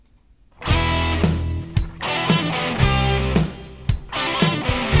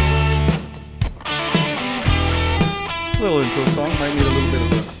little intro song. Might need a little bit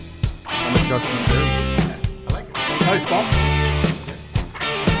of an adjustment there. I like it. Nice bump.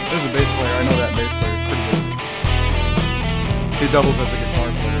 There's a bass player. I know that bass player is pretty good. He doubles as a guitar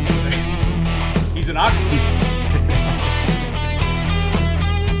player. He's an octopus.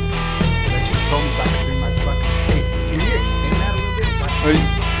 That you told me so I could bring my fucking. Hey, can you extend that a little bit? So I can...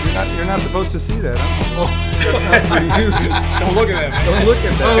 You're not supposed to see that. Huh? Oh, That's not for you. Don't look at that, man. Don't look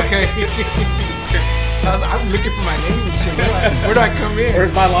at that. okay. I'm looking for my name and shit. Where do I come in?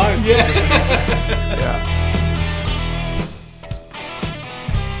 Where's my line? Yeah.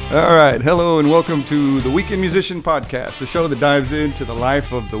 All right. Hello and welcome to the Weekend Musician Podcast, the show that dives into the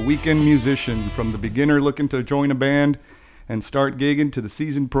life of the weekend musician, from the beginner looking to join a band and start gigging to the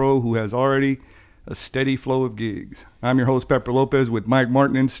seasoned pro who has already a steady flow of gigs. I'm your host, Pepper Lopez, with Mike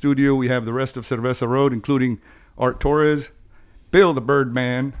Martin in studio. We have the rest of Cerveza Road, including Art Torres, Bill the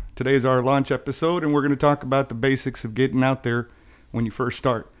Birdman. Today's our launch episode, and we're going to talk about the basics of getting out there when you first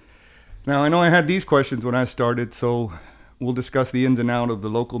start. Now, I know I had these questions when I started, so we'll discuss the ins and outs of the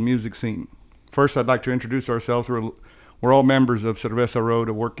local music scene. First, I'd like to introduce ourselves. We're all members of Cerveza Road,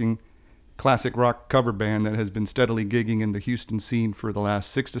 a working classic rock cover band that has been steadily gigging in the Houston scene for the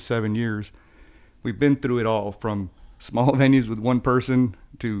last 6 to 7 years. We've been through it all, from small venues with one person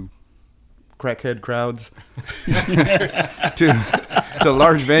to crackhead crowds to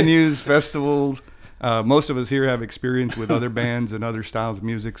large venues, festivals. Most of us here have experience with other bands and other styles of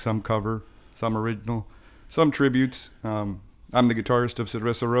music, some cover, some original, some tributes. I'm the guitarist of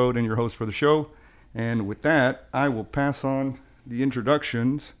Cerveza Road and your host for the show. And with that, I will pass on the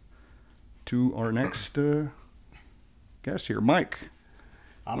introductions to our next guest here, Mike.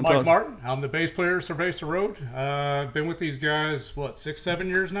 I'm Mike Martin. I'm the bass player of Cerveza Road. Been with these guys, 6, 7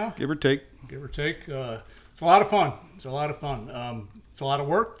 years now? Give or take. Give or take. It's a lot of fun. It's a lot of fun. It's a lot of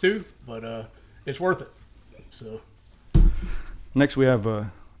work, too, but it's worth it. So. Next, we have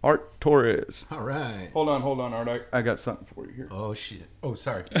Art Torres. All right. Hold on, Art. I got something for you here. Oh, shit. Oh,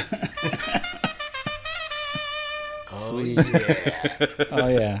 sorry. Oh, yeah. Oh,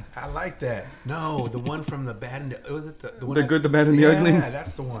 yeah. I like that. No, the one from the bad and the... Was it the one The Good, the Bad, and the Ugly? Yeah,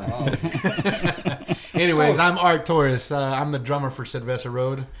 that's the one. Oh. Anyways, I'm Art Torres. I'm the drummer for Cerveza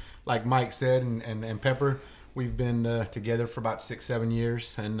Road. Like Mike said, and Pepper, we've been together for about 6, 7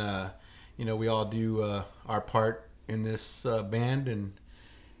 years. And, we all do our part in this band. And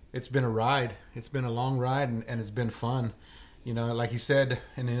it's been a ride. It's been a long ride, and it's been fun. Like he said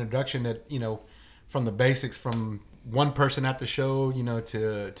in the introduction that, from the basics, from one person at the show,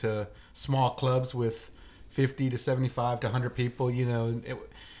 to small clubs with 50 to 75 to 100 people,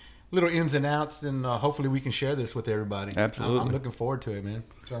 little ins and outs, and hopefully we can share this with everybody. Absolutely. I'm looking forward to it, man.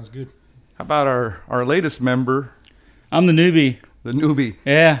 Sounds good. How about our latest member, I'm the newbie. the newbie?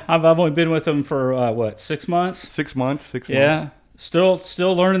 Yeah, I've only been with them for 6 months. 6 months. Yeah, still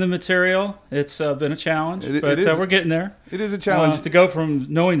learning the material. It's been a challenge, but we're getting there. It is a challenge. To go from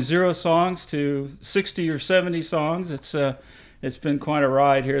knowing 0 songs to 60 or 70 songs, it's been quite a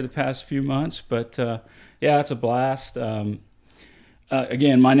ride here the past few months. But yeah, it's a blast.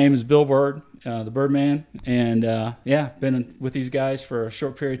 Again, my name is Bill Bird, the Birdman, and been with these guys for a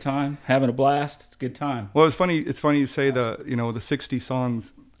short period of time, having a blast. It's a good time. Well, it's funny. It's funny you say the 60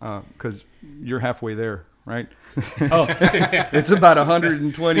 songs because you're halfway there, right? Oh, It's about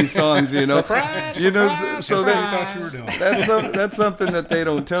 120 songs, Surprise! So That's what that, we thought you were doing. that's something that they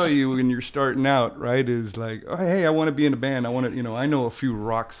don't tell you when you're starting out, right? Is like, oh, hey, I want to be in a band. I want to, I know a few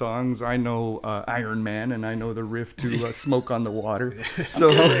rock songs. I know Iron Man, and I know the riff to Smoke on the Water. So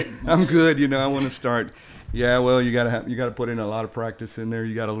I'm good. I want to start. Yeah, well, you gotta put in a lot of practice in there.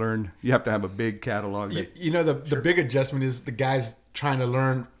 You gotta learn. You have to have a big catalog. The big adjustment is the guys trying to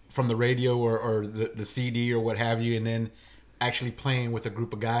learn from the radio or the CD or what have you, and then actually playing with a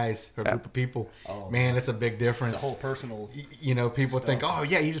group of guys or a group of people. Oh, man, it's a big difference. The whole personal. People stuff. think, oh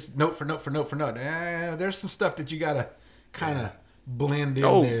yeah, you just note for note for note for note. There's some stuff that you gotta kind of blend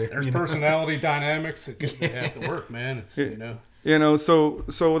in there. There's personality dynamics that have to work, man. It's So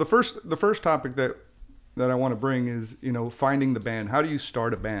the first topic that I want to bring is finding the band. How do you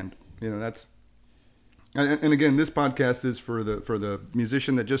start a band? That's. And again, this podcast is for the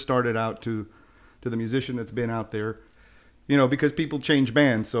musician that just started out to the musician that's been out there, because people change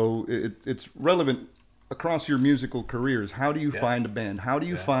bands, so it's relevant across your musical careers. How do you find a band? How do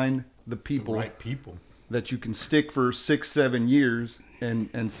you find the right people that you can stick for 6, 7 years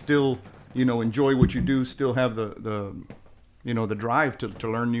and still enjoy what you do, still have the drive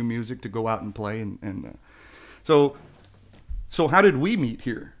to learn new music, to go out and play, and so how did we meet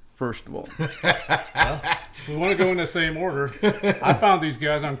here? first of all? We want to go in the same order. I found these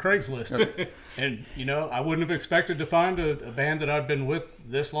guys on Craigslist. And, I wouldn't have expected to find a band that I've been with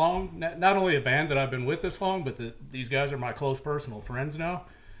this long. Not only a band that I've been with this long, but these guys are my close personal friends now.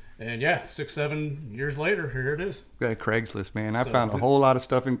 And 6-7 years later, here it is. Yeah, Craigslist, man. I found a whole lot of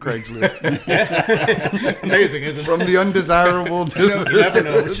stuff in Craigslist. Amazing, isn't it? From the undesirable to, You never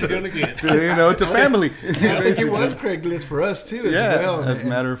know what you're going to get. to family. I think it was Craigslist for us too. As well. As a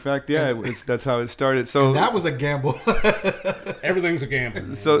matter of fact, that's how it started. So And that was a gamble. Everything's a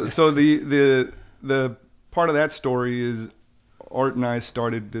gamble. So the part of that story is Art and I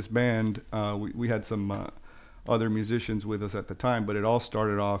started this band. We had some other musicians with us at the time, but it all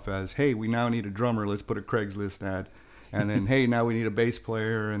started off as, hey, we now need a drummer. Let's put a Craigslist ad. And then, hey, now we need a bass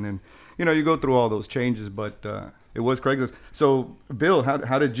player. And then, you go through all those changes, but it was Craigslist. So, Bill,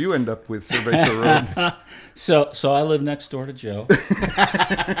 how did you end up with Cerveza Road? So I live next door to Joe,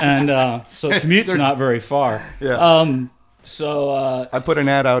 and so commute's not very far. Yeah. So I put an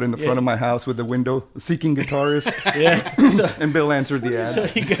ad out in the front of my house with the window, seeking guitarist, and Bill answered the ad. So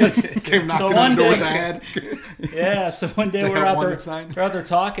you guys Came knocking on the door with the ad. Yeah. So one day They we're have out one there, that's signed.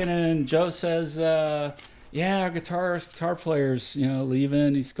 talking, and Joe says, "Yeah, our guitar player's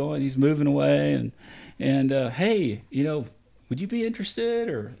leaving. He's moving away, and hey, would you be interested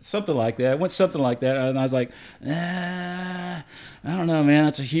or something like that?" It went something like that, and I was like, I don't know, man.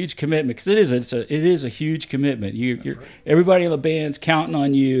 That's a huge commitment because it is a huge commitment. You're everybody in the band's counting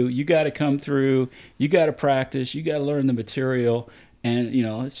on you. You got to come through. You got to practice. You got to learn the material. And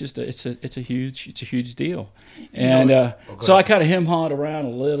it's just it's a huge deal, and so I kind of hem-hawed around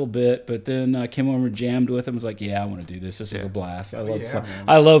a little bit, but then I came over and jammed with him. I was like, yeah, I want to do this. This is a blast.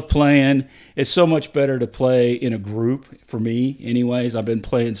 I love playing. It's so much better to play in a group for me. Anyways, I've been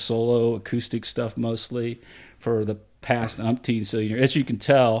playing solo acoustic stuff mostly for the past umpteen so years. As you can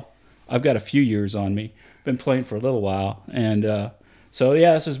tell, I've got a few years on me. Been playing for a little while, and so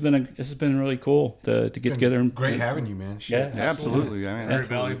this has been really cool to get together. And Great having you, man. Shit. Yeah, Absolutely. I mean, Very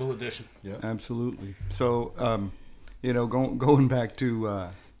absolutely. valuable addition. Yeah. Absolutely. So, going back to,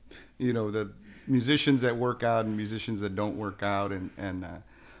 the musicians that work out and musicians that don't work out, and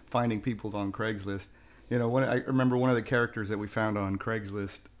finding people on Craigslist. I remember one of the characters that we found on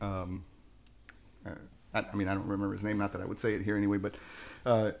Craigslist. I don't remember his name. Not that I would say it here anyway, but.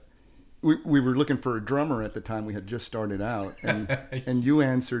 We were looking for a drummer at the time. We had just started out, and you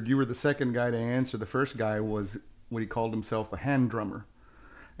answered. You were the second guy to answer. The first guy was what he called himself, a hand drummer,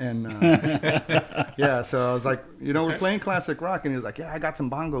 and so I was like, we're playing classic rock, and he was like, yeah, I got some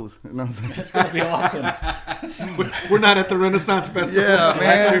bongos, and I was like, it's gonna be awesome. We're not at the Renaissance Festival. yeah, So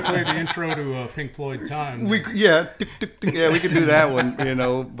man. after we played the intro to Pink Floyd Time. We could do that one,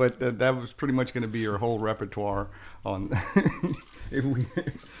 but that was pretty much going to be your whole repertoire on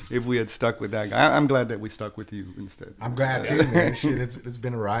if we had stuck with that guy. I'm glad that we stuck with you instead. I'm glad too, man. Shit, it's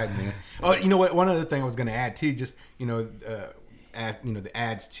been a ride, man. Oh, you know what? One other thing I was going to add too, just the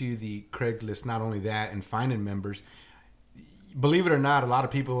ads to the Craigslist. Not only that, and finding members. Believe it or not, a lot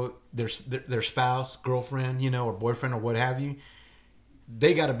of people, their spouse, girlfriend, or boyfriend or what have you,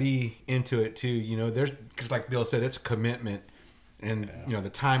 they got to be into it too. There's because like Bill said, it's a commitment, and the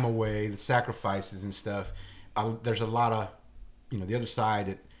time away, the sacrifices and stuff. There's a lot of the other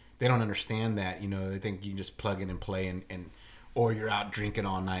side. They don't understand that, they think you can just plug in and play and or you're out drinking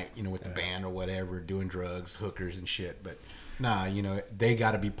all night, with the band or whatever, doing drugs, hookers and shit. But nah, they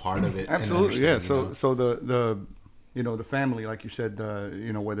got to be part of it. Absolutely, yeah. So the the family, like you said,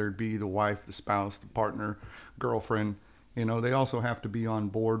 whether it be the wife, the spouse, the partner, girlfriend, they also have to be on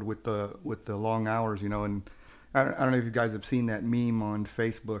board with the long hours, and I don't know if you guys have seen that meme on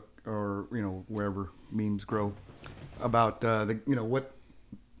Facebook or wherever memes grow about what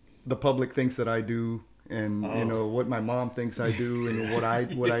the public thinks that I do, and what my mom thinks I do, and what I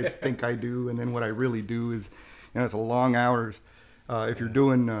think I do, and then what I really do is, it's a long hours. If you're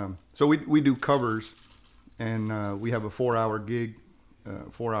doing, so we do covers, and we have a 4-hour gig.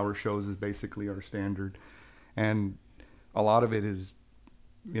 4-hour shows is basically our standard, and a lot of it is,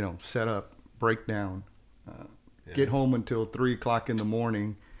 set up, breakdown, get home until 3:00 in the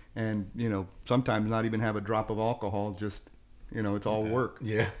morning, and sometimes not even have a drop of alcohol. Just it's all work.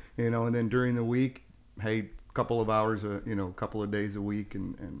 Yeah. And then during the week, hey, couple of hours, a couple of days a week,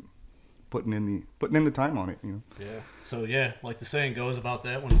 and putting in the time on it. Yeah. So like the saying goes about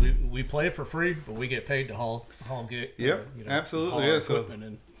that, when we play it for free, but we get paid to haul get. Yep. Absolutely. haul Yeah. our So equipment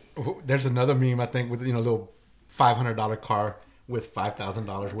and There's another meme I think with little $500 car with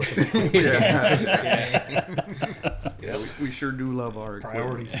 $5,000 worth of equipment. yeah, we sure do love our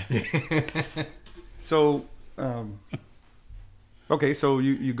equipment. priorities. So, Okay, so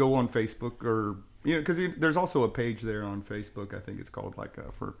you go on Facebook, or because there's also a page there on Facebook. I think it's called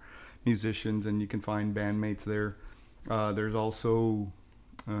for musicians, and you can find bandmates there. There's also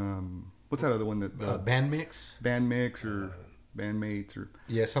what's that other one that Bandmix or bandmates or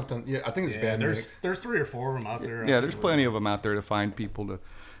something. Yeah, I think it's Bandmix. There's 3 or 4 of them out there. Yeah, there's plenty of them out there to find people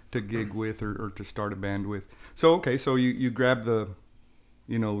to gig with or to start a band with. So okay, so you grab the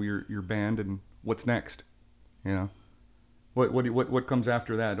your band, and what's next? What comes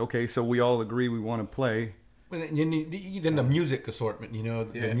after that? Okay, so we all agree we want to play. Well, then the music assortment,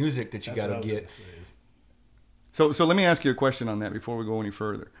 the music that you got to get. So let me ask you a question on that before we go any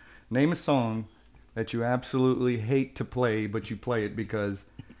further. Name a song that you absolutely hate to play, but you play it because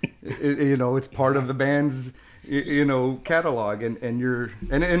it's part of the band's catalog, and you're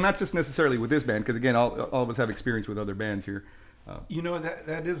and not just necessarily with this band, because again, all of us have experience with other bands here.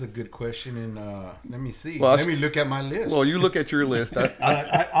 That is a good question, and let me see. Well, let me look at my list. Well, you look at your list.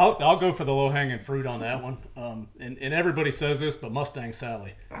 I'll go for the low hanging fruit on that one. And everybody says this, but Mustang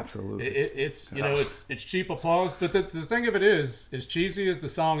Sally. Absolutely. It's cheap applause, but the thing of it is, as cheesy as the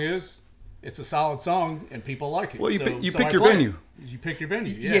song is, it's a solid song and people like it. Well, you pick your venue. You pick your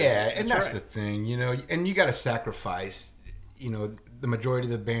venue. Yeah, and that's right. The thing, and you got to sacrifice, the majority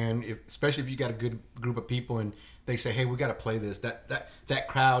of the band, especially if you got a good group of people and they say, hey, we got to play this. That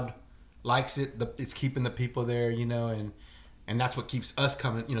crowd likes it. It's keeping the people there, and that's what keeps us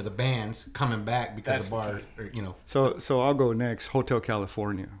coming. The bands coming back because of our, So I'll go next. Hotel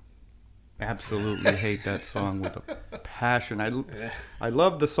California. Absolutely hate that song with a passion. I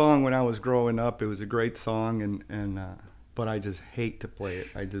loved the song when I was growing up. It was a great song, and but I just hate to play it.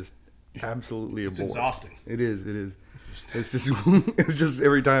 I just absolutely abhor. It's exhausting. It is. It's just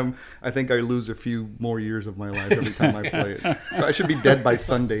every time I think I lose a few more years of my life every time I play it. So I should be dead by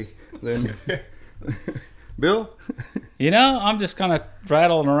Sunday. Then, Bill? I'm just kind of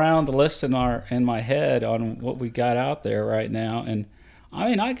rattling around the list in my head on what we got out there right now, and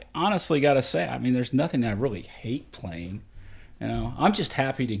I honestly got to say, there's nothing that I really hate playing. I'm just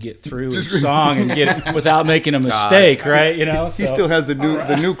happy to get through each song and get it without making a mistake, right? He still has the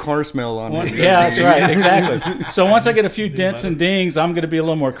new car smell on him. Yeah, that's right, exactly. So once I get a few dents and dings, I'm going to be a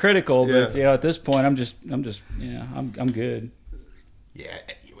little more critical. But at this point, I'm I'm good. Yeah.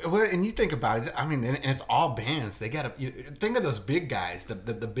 Well, and you think about it, and it's all bands. They got to think of those big guys, the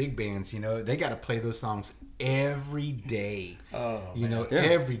big bands. They got to play those songs every day.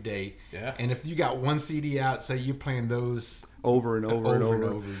 Every day. Yeah. And if you got one CD out, say you're playing those over and over and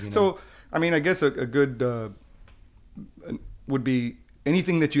over. So, I guess a good would be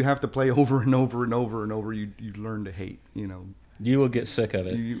anything that you have to play over and over and over and over. You learn to hate. You will get sick of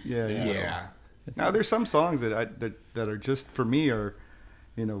it. Yeah. Now, there's some songs that are just for me are.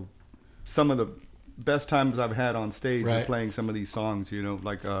 Some of the best times I've had on stage right. playing some of these songs,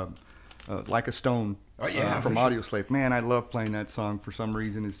 like a Stone from sure. Audioslave. Man, I love playing that song for some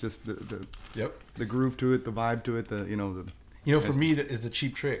reason. It's just the groove to it, the vibe to it, for me that is the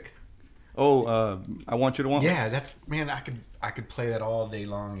Cheap Trick. Oh, I Want You to Want Me. Yeah, that's I could play that all day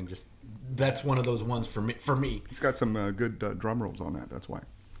long, and just that's one of those ones for me. It's got some good drum rolls on that. That's why.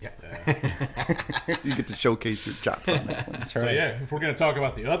 Yeah. You get to showcase your chops on that one. That's right. So if we're going to talk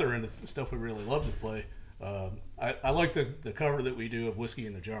about the other end of the stuff we really love to play, I like the cover that we do of Whiskey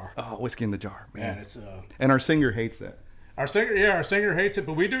in the Jar. Oh, Whiskey in the Jar, man. It's and our singer hates that. Our singer hates it,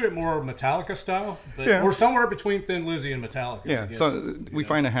 but we do it more Metallica style. But we're somewhere between Thin Lizzy and Metallica. Yeah, so we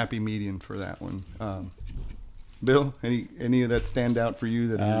find a happy median for that one. Bill, any of that stand out for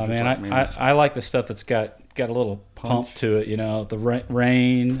you? I like the stuff that's got a little pump to it. The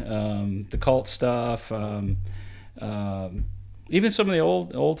Rain, the Cult stuff, even some of the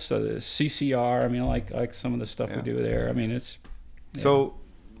old stuff, the CCR. I like some of the stuff we do there. it's so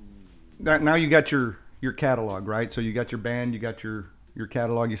now you got your catalog, right? So you got your band, you got your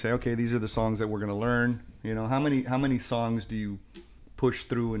catalog. You say, okay, these are the songs that we're going to learn. How many songs do you push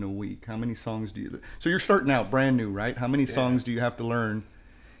through in a week? How many songs do you? So you're starting out brand new, right? How many songs do you have to learn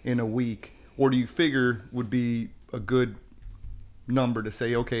in a week, or do you figure would be a good number to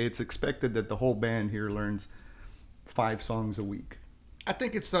say, okay, it's expected that the whole band here learns 5 songs a week? I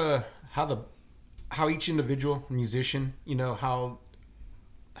think it's how each individual musician, how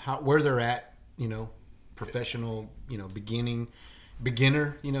where they're at, professional,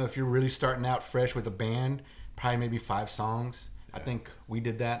 beginner, if you're really starting out fresh with a band, probably maybe 5 songs. I think we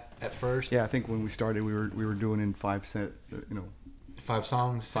did that at first. Yeah, I think when we started, we were doing in 5 songs. 5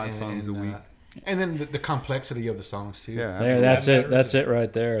 songs. 5 songs a week. And then the complexity of the songs too. Yeah, There, absolutely. that's it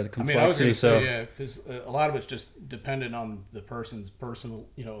right there. The I mean, I was complexity. going to say, So yeah, because a lot of it's just dependent on the person's personal,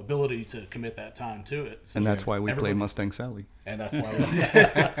 ability to commit that time to it. So And that's why we play everybody- Mustang Sally. And that's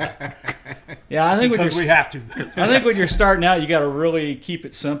why yeah, I think when because we you're, have to. I think when you're starting out, you got to really keep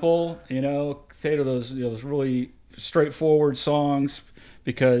it simple. Say to those those really straightforward songs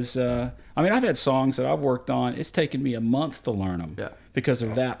because I've had songs that I've worked on. It's taken me a month to learn them. Yeah. Because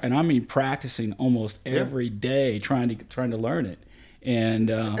of that, and I mean practicing almost every day, trying to learn it. And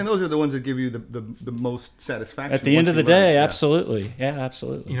those are the ones that give you the most satisfaction. at the end once of the you learn it. day, Yeah. absolutely, yeah,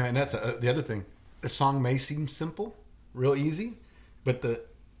 absolutely. And that's the other thing. The song may seem simple, real easy, but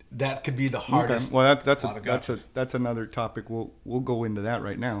that could be the hardest. Okay. Well, that's another topic. We'll go into that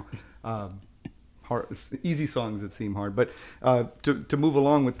right now. Easy songs that seem hard, but to move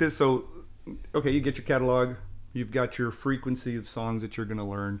along with this. So, okay, you get your catalog. You've got your frequency of songs that you're going to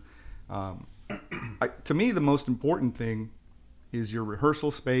learn. To me, the most important thing is your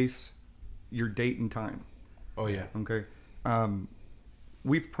rehearsal space, your date and time. Oh yeah. Okay.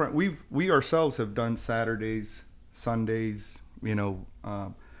 We ourselves have done Saturdays, Sundays.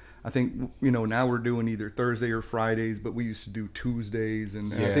 I think now we're doing either Thursday or Fridays, but we used to do Tuesdays,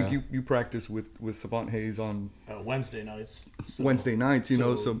 and I think Yeah. you practice with Savant Hayes on Wednesday nights. So- Wednesday nights.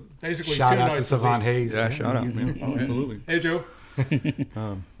 So basically, Shout 2 out nights to a Savant week. Hayes. yeah, shout out, man. Oh, yeah. Absolutely. Hey, Joe.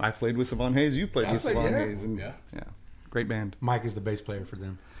 I've played with Savant Hayes. You've played I with played, Savant yeah. Hayes, and Yeah. great band. Mike is the bass player for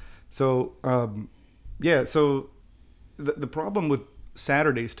them. So, so the problem with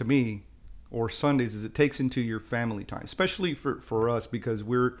Saturdays to me or Sundays is it takes into your family time, especially for us because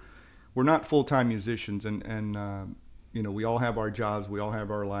we're not full-time musicians and we all have our jobs, we all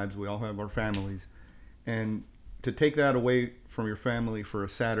have our lives, we all have our families. And to take that away from your family for a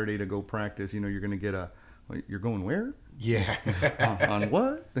Saturday to go practice, you're going to get you're going where? Yeah. on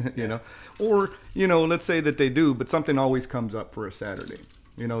what? Or let's say that they do, but something always comes up for a Saturday.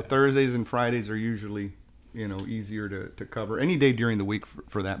 Thursdays and Fridays are usually easier to cover. Any day during the week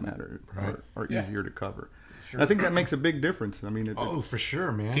for that matter Right. are Yeah. easier to cover. Sure. And I think that makes a big difference. I mean For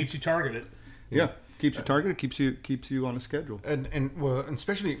sure, man. Keeps you targeted. keeps you targeted, keeps you on a schedule. And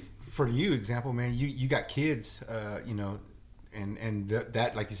especially for you, example, man, you got kids, and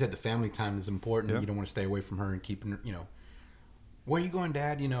that like you said, the family time is important. Yeah. You don't want to stay away from her and keeping her, where you going,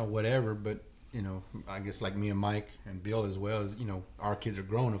 Dad? Whatever. But I guess like me and Mike and Bill as well as our kids are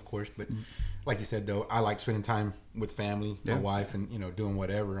grown, of course. But like you said, though, I like spending time with family, my Yeah. wife, and doing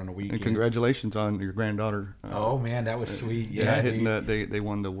whatever on the weekend. And congratulations on your granddaughter. Oh man, that was sweet. Yeah, hitting dude. they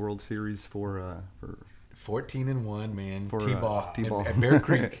won the World Series for 14-1, man. For, T-ball, T-ball. At Bear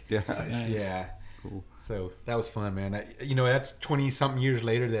Creek. yeah. Nice. Yeah. Cool. So that was fun, man. That's 20-something years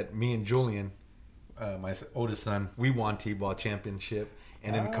later that me and Julian, my oldest son, we won T-ball championship.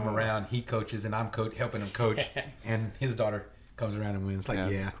 And then come around, he coaches, and I'm helping him coach. And his daughter comes around and wins.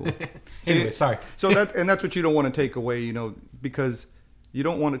 Like, yeah. Cool. Anyway, sorry. So that's what you don't want to take away, because you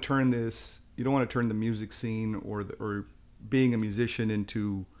don't want to turn the music scene or being a musician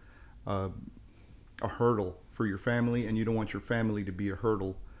into a hurdle for your family, and you don't want your family to be a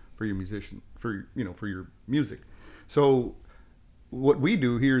hurdle for your for your music. So what we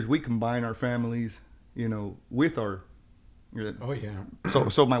do here is we combine our families, with our. Oh yeah.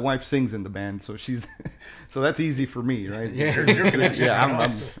 So my wife sings in the band, so so that's easy for me, right? Yeah. Yeah,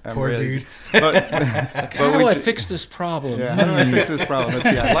 I'm Poor raised. dude. But How do I fix this problem? yeah, how do I fix this problem? Let's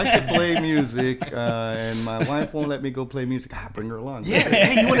see. I like to play music, and my wife won't let me go play music. Bring her along. Yeah.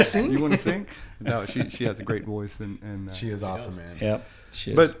 Hey, you want to sing? You want to sing? No, she has a great voice, and She is awesome, man. Yep.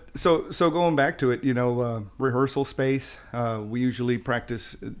 She is. But so going back to it, rehearsal space. We usually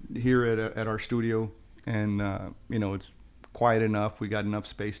practice here at our studio, and it's quiet enough. We got enough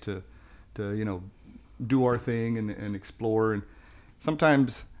space to do our thing and explore. And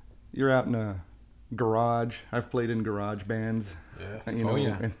sometimes you're out in a garage. I've played in garage bands. Yeah. Oh,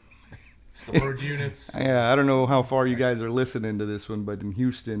 yeah. and- Storage units. yeah, I don't know how far you guys are listening to this one, but in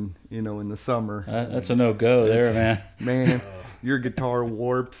Houston, in the summer, That's a no-go there, man. man, your guitar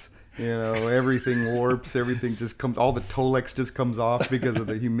warps. Everything warps. Everything just comes. All the Tolex just comes off because of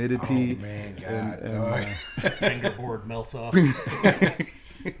the humidity. Oh man, God. And, Fingerboard melts off. you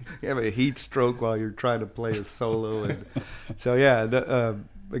have a heat stroke while you're trying to play a solo, and so yeah.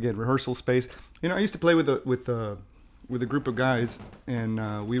 Again, rehearsal space. I used to play with a group of guys,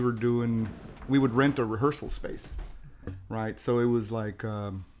 and we would rent a rehearsal space, right? So it was like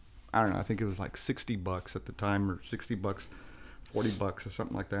I don't know. I think it was like $60 at the time, or $60, $40 or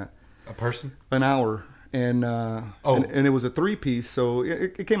something like that. A person? An hour, and it was a 3-piece, so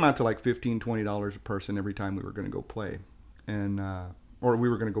it came out to like $15-$20 a person every time we were going to go play, and or we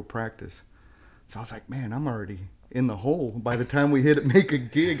were going to go practice. So I was like, man, I'm already in the hole. By the time we make a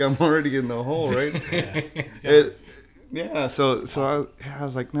gig, I'm already in the hole, right? So I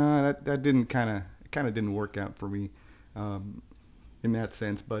was like, no, that didn't kind of didn't work out for me in that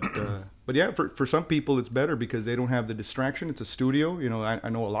sense. But yeah, for some people it's better because they don't have the distraction. It's a studio. You know, I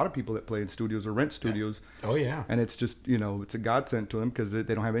know a lot of people that play in studios or rent studios. Oh yeah. And it's just, you know, it's a godsend to them because they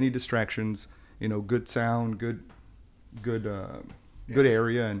don't have any distractions. You know, good sound, good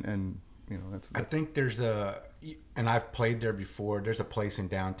area, and you know that's. I think there's and I've played there before. There's a place in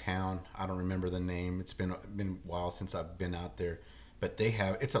downtown. I don't remember the name. It's been a while since I've been out there, but they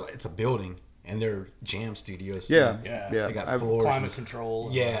have it's a building. And they're jam studios. Yeah. They got floors, climate control.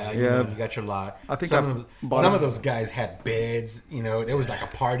 Yeah, you know, you got your lot. I think some of those guys had beds. You know, there was like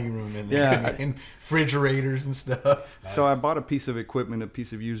a party room in there, Yeah. and refrigerators and stuff. So I bought a piece of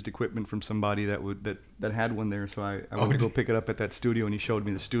used equipment from somebody that had one there. So I went to go pick it up at that studio, and he showed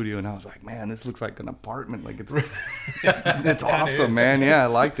me the studio, and I was like, man, this looks like an apartment. Like it's awesome, man. Yeah, I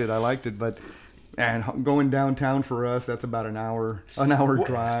liked it, but. And going downtown for us, that's about an hour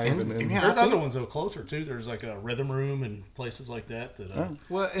drive. And there's other ones that are closer too. There's like a rhythm room and places like that.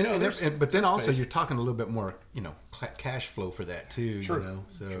 But then also you're talking a little bit more, you know, cash flow for that too. True. You know,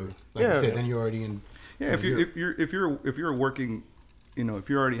 so like you said, then you're already in. Yeah, if you're working, you know, if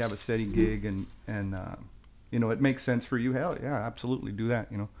you already have a steady gig and you know, it makes sense for you. Hell yeah, absolutely do that.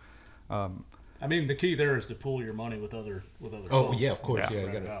 You know. I mean, the key there is to pool your money with other. Oh folks. yeah, of course. Yeah,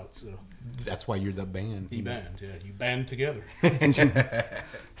 You gotta, out, so. That's why you're the band. You band together.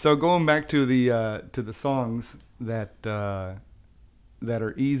 So going back to the songs that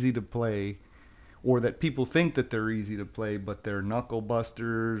are easy to play, or that people think that they're easy to play, but they're knuckle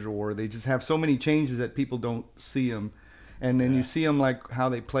busters, or they just have so many changes that people don't see them, and then you see them like how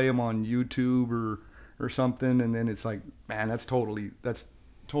they play them on YouTube or something, and then it's like, man, that's totally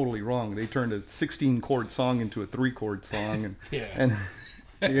wrong. They turned a 16 chord song into a 3 chord song, and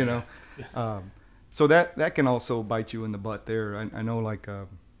you know, so that can also bite you in the butt there. I know, like I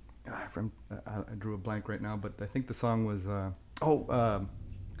drew a blank right now, but I think the song was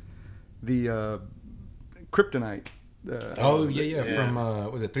the Kryptonite. From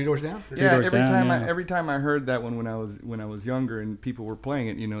was it Three Doors Down? Every time I heard that one when I was younger and people were playing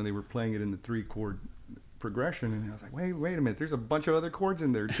it, you know, they were playing it in the 3 chord progression, and I was like, wait a minute, there's a bunch of other chords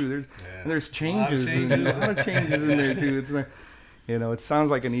in there too. There's changes, a lot of changes in there too. It's like, you know, it sounds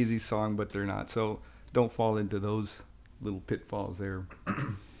like an easy song, but they're not. So don't fall into those little pitfalls there.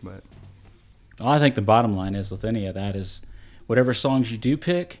 But I think the bottom line is with any of that is whatever songs you do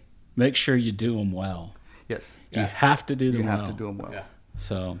pick, make sure you do them well. yes, You have to do them you well. have to do them well. Yeah.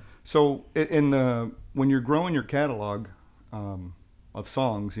 So When you're growing your catalog of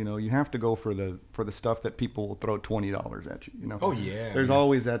songs, you know, you have to go for the stuff that people will throw $20 at you. You know. Oh yeah. There's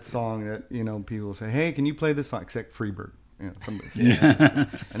always that song that, you know, people will say, hey, can you play this song? Except Freebird. You know, somebody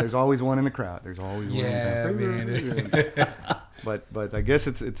and there's always one in the crowd. There's always one in the crowd. But I guess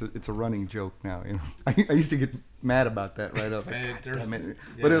it's a running joke now. You know, I used to get mad about that, right? I was like, damn it.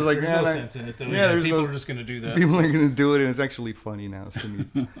 But it was like, there's no sense in it though. Yeah, People are just going to do that. People are going to do it, and it's actually funny now to me.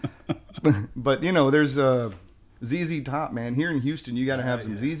 but you know, there's ZZ Top, man. Here in Houston, you got to have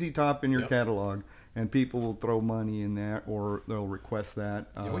some ZZ Top in your catalog, and people will throw money in that, or they'll request that.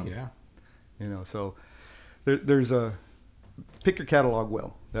 You know, so there's a pick your catalog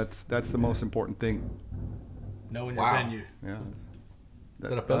well. That's the most important thing. Knowing your venue. Yeah. Is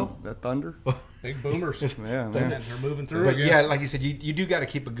that a pedal? That thunder? Big boomers. Yeah, man. They're moving through. But again. yeah, like you said, you do got to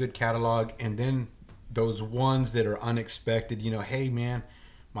keep a good catalog, and then those ones that are unexpected. You know, hey man,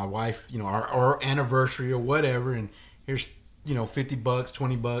 my wife, you know, our anniversary or whatever, and here's, you know, $50,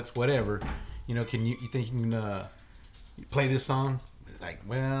 $20, whatever. You know, you think you can play this song? It's like,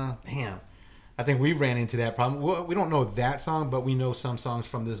 well, damn. I think we ran into that problem. We don't know that song, but we know some songs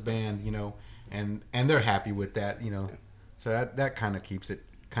from this band, you know, and they're happy with that, you know. So that kind of keeps it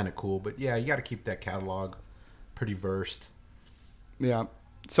kind of cool. But yeah, you got to keep that catalog pretty versed. Yeah.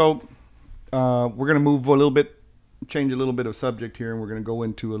 So we're gonna move a little bit, change a little bit of subject here, and we're gonna go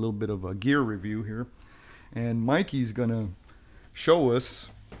into a little bit of a gear review here. And Mikey's gonna show us.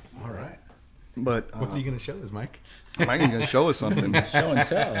 All right. But what are you gonna show us, Mike? Mikey's gonna show us something. show and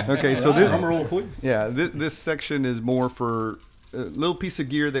tell. Okay, so this drum roll, please. Yeah, this section is more for a little piece of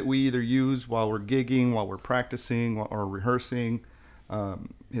gear that we either use while we're gigging, while we're practicing, or rehearsing.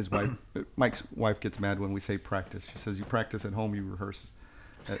 Mike's wife gets mad when we say practice. She says, "You practice at home, you rehearse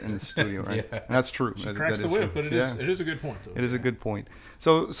in the studio," right? Yeah. And that's true. She cracks the whip, but it is a good point, though. It is a good point.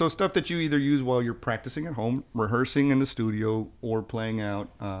 So stuff that you either use while you're practicing at home, rehearsing in the studio, or playing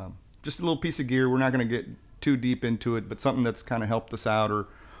out. Just a little piece of gear. We're not going to get too deep into it, but something that's kind of helped us out,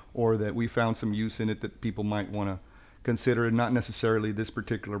 or that we found some use in it that people might want to consider, and not necessarily this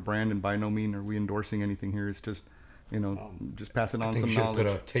particular brand. And by no means are we endorsing anything here. It's just, just passing I on think some you should knowledge. put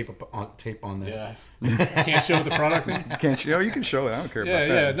a tape on there. Yeah. Can't show the product in? You can show it. I don't care Yeah,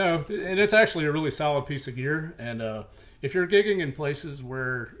 about yeah, that. no, and it's actually a really solid piece of gear. And if you're gigging in places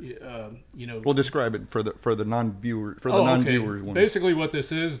where, We'll describe it for the non-viewer okay. non-viewers one. Basically, what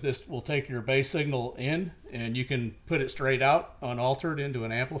this is, this will take your bass signal in, and you can put it straight out, unaltered, into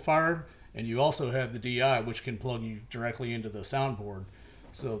an amplifier. And you also have the DI, which can plug you directly into the soundboard,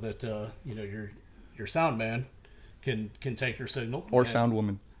 so that your sound man can take your signal, Or sound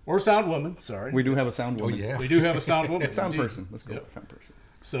woman. or sound woman. Sorry, We do have a sound Oh woman. yeah. we do have a sound woman, Sound indeed. person. Let's go Yep. with sound person.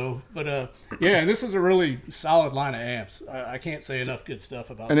 So, but yeah, and this is a really solid line of amps. I can't say enough good stuff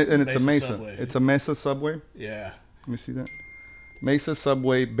about. And it's a Mesa. Subway. It's a Mesa Subway. Yeah. Let me see that. Mesa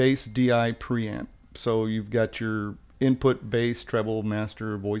Subway bass DI preamp. So you've got your input, bass, treble,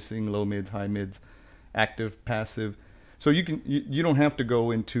 master, voicing, low mids, high mids, active, passive. So you don't have to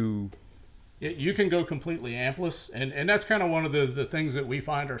go into. You can go completely ampless, and that's kind of one of the things that we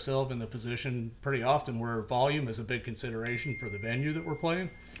find ourselves in the position pretty often, where volume is a big consideration for the venue that we're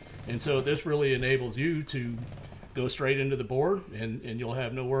playing. And so this really enables you to go straight into the board, and you'll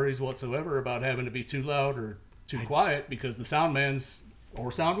have no worries whatsoever about having to be too loud or too quiet, because the sound man's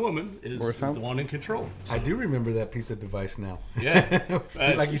or sound woman is the one in control. I do remember that piece of device now. Yeah.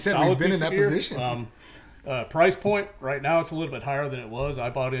 Like you said, Solid we've been in piece that of gear. position. Price point right now, it's a little bit higher than it was.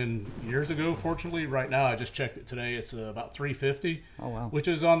 I bought in years ago. Fortunately, right now I just checked it today. It's about $350. Oh wow. Which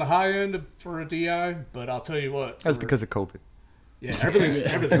is on the high end for a DI. But I'll tell you what. That's because of COVID. Yeah, everything's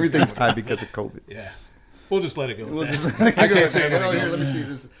Everything's high because of COVID. Yeah, we'll just let it go. With We'll that. just, I can't say anything oh, here, else. let me see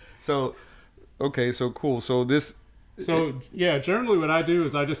this. So, okay, so cool. So this. So yeah, generally what I do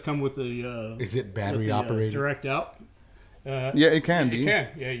is I just come with the. Is it with battery the, operated? direct out. Yeah, it can be. You can.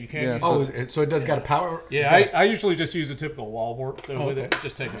 Yeah, you can. Yeah, use Oh, it. so it does got a power? Yeah, it's got a- I usually just use a typical wall wart with okay. it.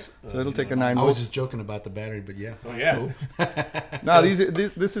 Just take a. So it'll take a 9 I volt. was just joking about the battery, but yeah. Oh yeah. Cool. No,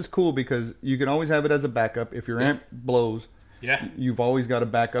 this is cool because you can always have it as a backup. If your amp blows, Yeah. you've always got a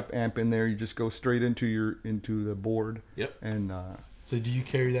backup amp in there. You just go straight into the board. Yep. And So do you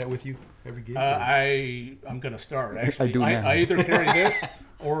carry that with you every gig? I'm gonna start actually. do now. I either carry this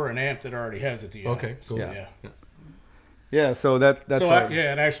or an amp that already has a DI. Okay, cool. Yeah. yeah, so that's So our-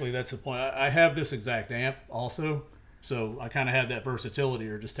 and actually that's the point. I have this exact amp also, so I kind of have that versatility.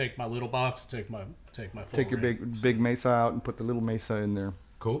 Or just take my little box, take my full take your rig. big Mesa out and put the little Mesa in there.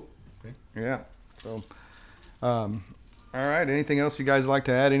 Cool. Okay. Yeah. So, all right. Anything else you guys like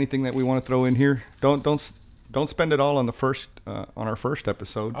to add? Anything that we want to throw in here? Don't spend it all on our first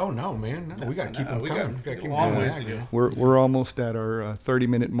episode. Oh no, man! No, we got to keep them we coming. got We got to a keep them long coming. ways to go. We're almost at our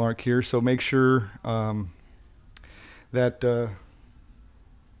 30-minute mark here, so make sure that you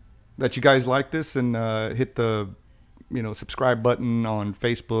guys like this and hit the subscribe button on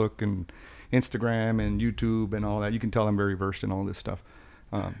Facebook and Instagram and YouTube and all that. You can tell I'm very versed in all this stuff.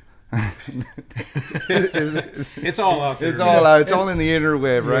 It's all out there. It's all out. It's all in the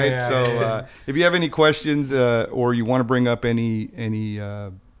interweb, right? Yeah, So yeah. if you have any questions or you want to bring up any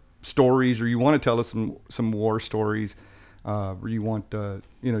stories, or you want to tell us some war stories, or you want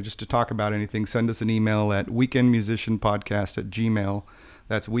just to talk about anything, send us an email at weekendmusicianpodcast@gmail.com.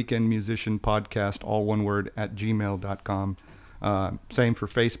 That's weekendmusicianpodcast, all one word, @gmail.com. Same for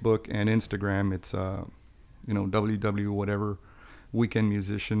Facebook and Instagram. It's www whatever. Weekend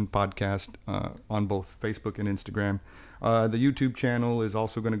Musician Podcast on both Facebook and Instagram. The YouTube channel is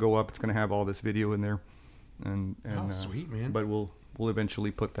also going to go up. It's going to have all this video in there, and Oh, sweet, man. But we'll eventually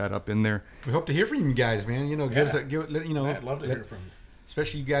put that up in there. We hope to hear from you guys, man. Give us a, I'd love to hear from you.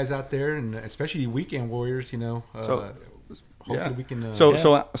 especially you guys out there, and especially weekend warriors. So, hopefully yeah. we can.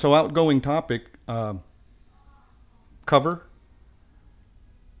 So outgoing topic: cover,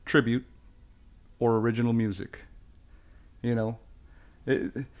 tribute, or original music.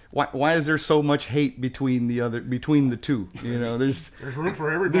 Why is there so much hate between the two? There's room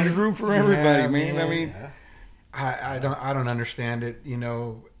for everybody. there's room for everybody, Yeah, man. I man. mean, I don't understand it.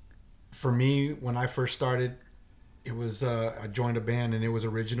 For me, when I first started, it was I joined a band and it was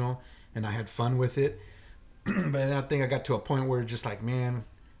original, and I had fun with it. But then I think I got to a point where it's just like, man,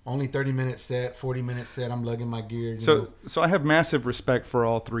 only 30-minute set, 40-minute set. I'm lugging my gear. so I have massive respect for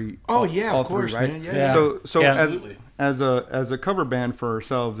all three. Oh yeah, all of course, three, right? man. Yeah. Yeah. So Yeah. Absolutely. as a cover band for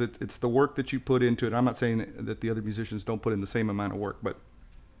ourselves, it's the work that you put into it. I'm not saying that the other musicians don't put in the same amount of work, but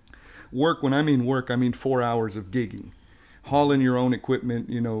when I mean work, I mean 4 hours of gigging, hauling your own equipment,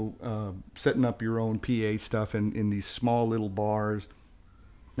 setting up your own PA stuff in these small little bars.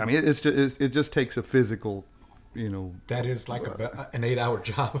 I mean, it just takes a physical That is like an 8-hour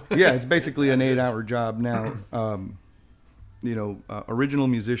job. Yeah, it's basically an 8-hour job now. Original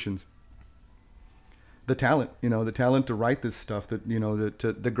musicians, the talent to write this stuff,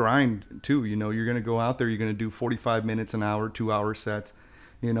 the grind too. You're going to go out there, you're going to do 45 minutes an hour, 2-hour sets,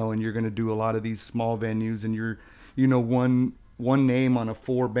 and you're going to do a lot of these small venues, and you're, one name on a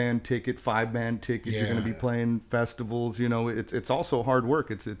 4-band ticket, 5-band ticket. Yeah. You're going to be playing festivals. It's also hard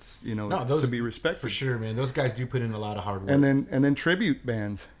work. It's to be respected for sure, man. Those guys do put in a lot of hard work. And then tribute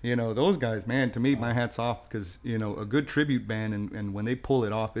bands. Those guys, man. To me, my hat's off, because a good tribute band, and when they pull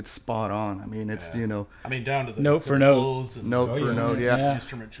it off, it's spot on. I mean, it's down to the note for note, note for note. Yeah.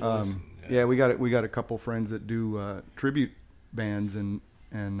 Instrument choice. We got a couple friends that do tribute bands, and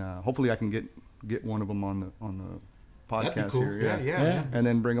hopefully I can get one of them on the podcast. That'd be cool. Here. Yeah. And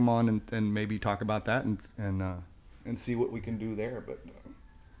then bring them on and maybe talk about that and see what we can do there. But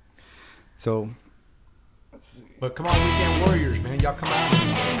so, let's see. But come on, Weekend Warriors, man. Y'all come out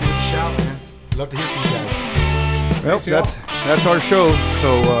and give us a shout, man. Love to hear from you guys. Well, Thanks, that's our show.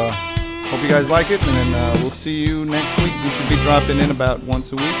 So hope you guys like it, and then we'll see you next week. We should be dropping in about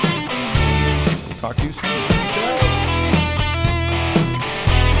once a week. We'll talk to you soon.